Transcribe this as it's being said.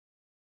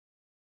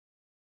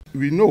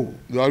we know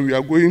that we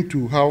are going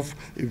to have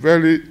a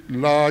very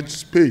large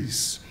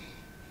space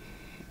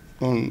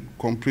on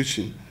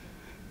completion.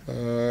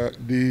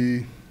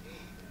 The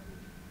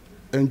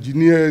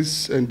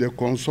engineers and the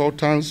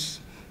consultants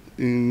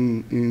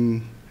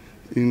in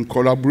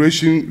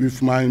collaboration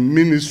with my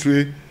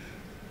ministry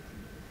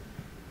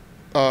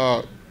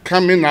are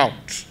coming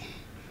out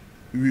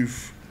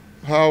with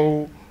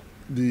how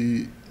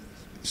the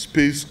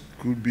space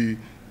could be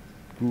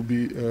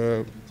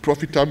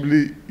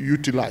profitably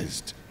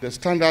utilized. The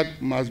standard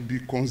must be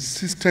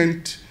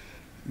consistent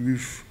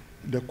with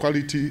the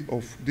quality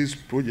of this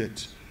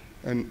project,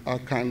 and I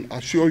can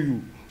assure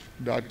you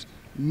that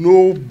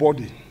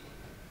nobody,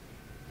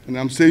 and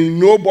I'm saying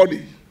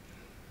nobody,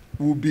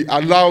 will be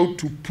allowed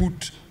to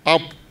put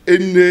up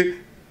any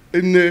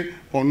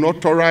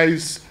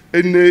unauthorized,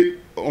 any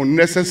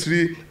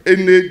unnecessary,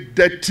 any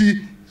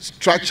dirty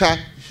structure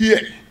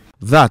here.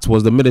 That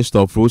was the Minister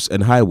of Roads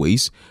and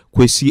Highways,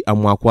 Kwesi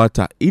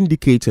Amwakwata,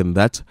 indicating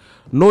that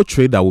no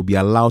trader will be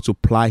allowed to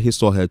ply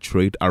his or her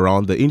trade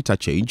around the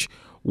interchange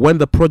when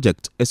the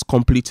project is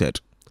completed.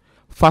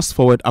 Fast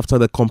forward after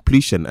the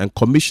completion and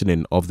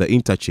commissioning of the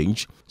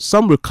interchange,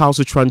 some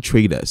recalcitrant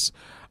traders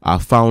are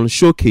found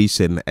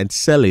showcasing and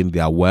selling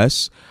their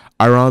wares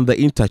around the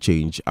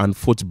interchange and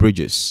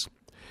footbridges.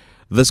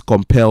 This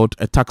compelled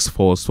a task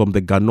force from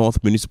the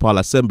North Municipal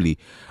Assembly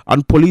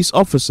and police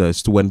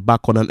officers to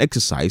embark on an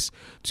exercise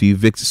to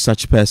evict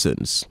such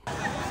persons.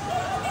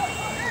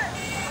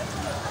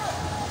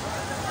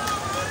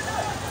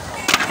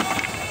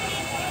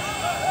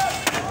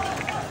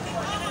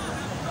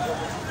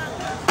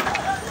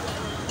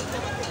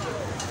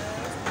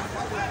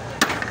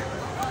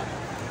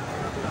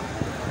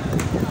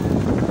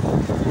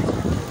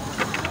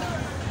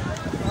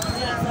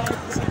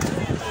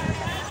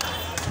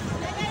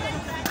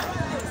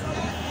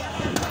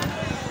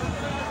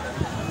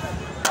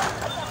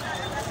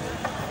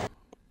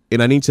 In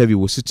an interview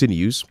with Citi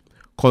News,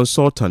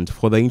 consultant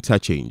for the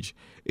interchange,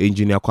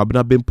 Engineer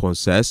Kwabena Bimpon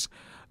says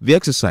the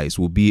exercise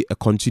will be a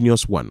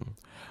continuous one.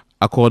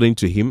 According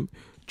to him,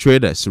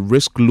 traders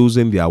risk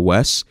losing their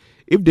wares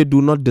if they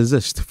do not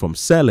desist from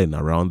selling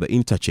around the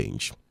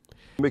interchange.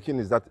 Making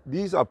is that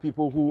these are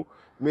people who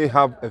may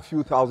have a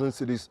few thousand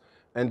cedis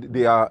and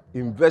they are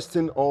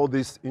investing all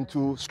this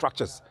into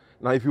structures.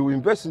 Now, if you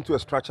invest into a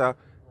structure,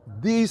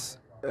 these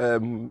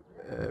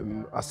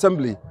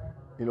assembly,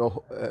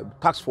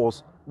 task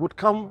force would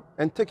come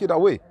and take it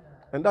away,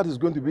 and that is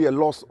going to be a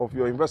loss of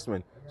your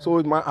investment.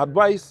 So my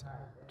advice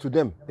to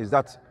them is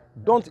that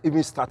don't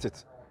even start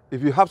it.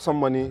 If you have some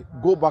money,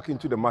 go back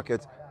into the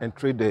market and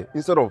trade there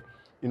instead of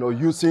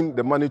using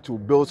the money to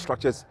build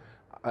structures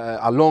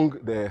along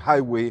the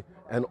highway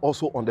and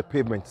also on the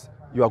pavements.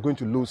 You are going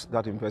to lose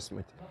that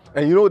investment.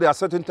 And there are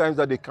certain times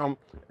that they come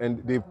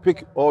and they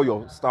pick all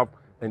your stuff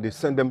and they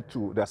send them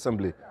to the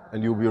assembly,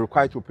 and you'll be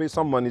required to pay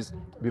some monies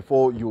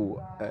before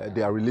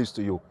they are released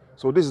to you.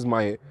 So this is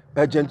my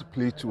urgent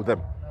plea to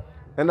them.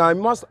 And I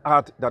must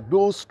add that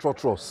those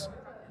structures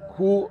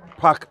who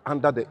park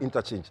under the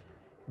interchange,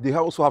 they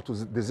also have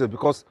to desist,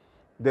 because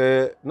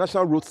the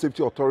National Road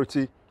Safety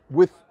Authority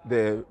with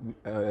the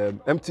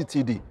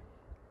MTTD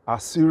are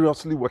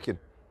seriously working.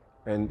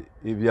 And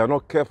if they are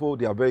not careful,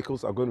 their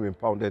vehicles are going to be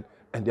impounded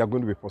and they are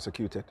going to be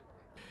prosecuted.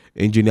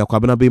 Engineer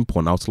Kwabena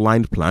Bimpon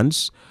outlined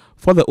plans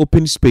for the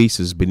open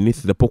spaces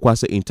beneath the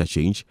Pokuase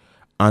Interchange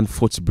and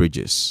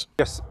footbridges.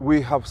 Yes, we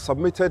have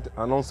submitted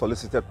an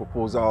unsolicited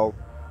proposal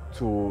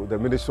to the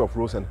Ministry of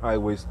Roads and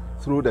Highways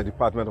through the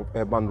Department of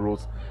Urban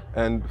Roads.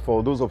 And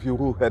for those of you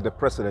who heard the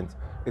precedent,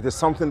 it is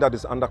something that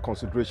is under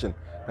consideration.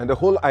 And the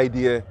whole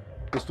idea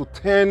is to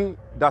turn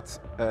that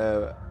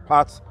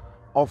part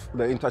of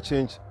the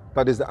interchange,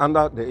 that is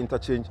under the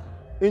interchange,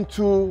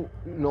 into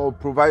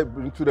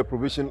the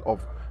provision of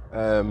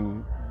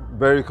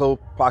vehicle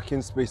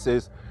parking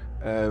spaces.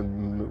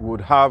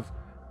 Would have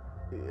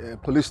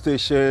police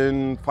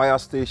station, fire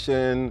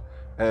station,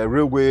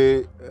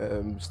 railway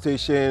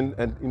station,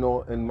 and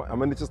and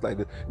amenities like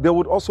that. There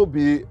would also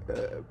be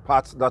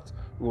parts that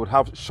would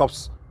have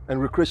shops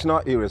and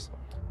recreational areas.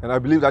 And I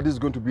believe that this is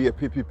going to be a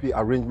PPP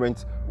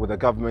arrangement with the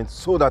government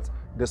so that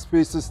the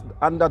spaces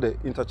under the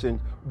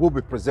interchange will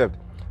be preserved.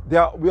 We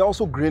are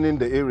also greening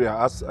the area,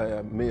 as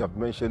I may have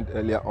mentioned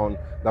earlier on,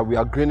 that we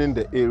are greening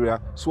the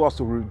area so as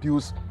to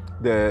reduce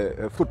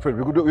the footprint.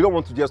 We don't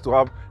want to just to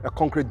have a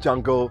concrete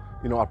jungle,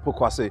 at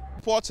Pokuase.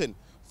 Reporting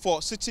for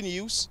Citi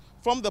News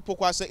from the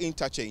Pokuase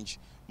Interchange,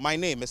 my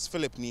name is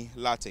Philip Ni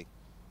Latte.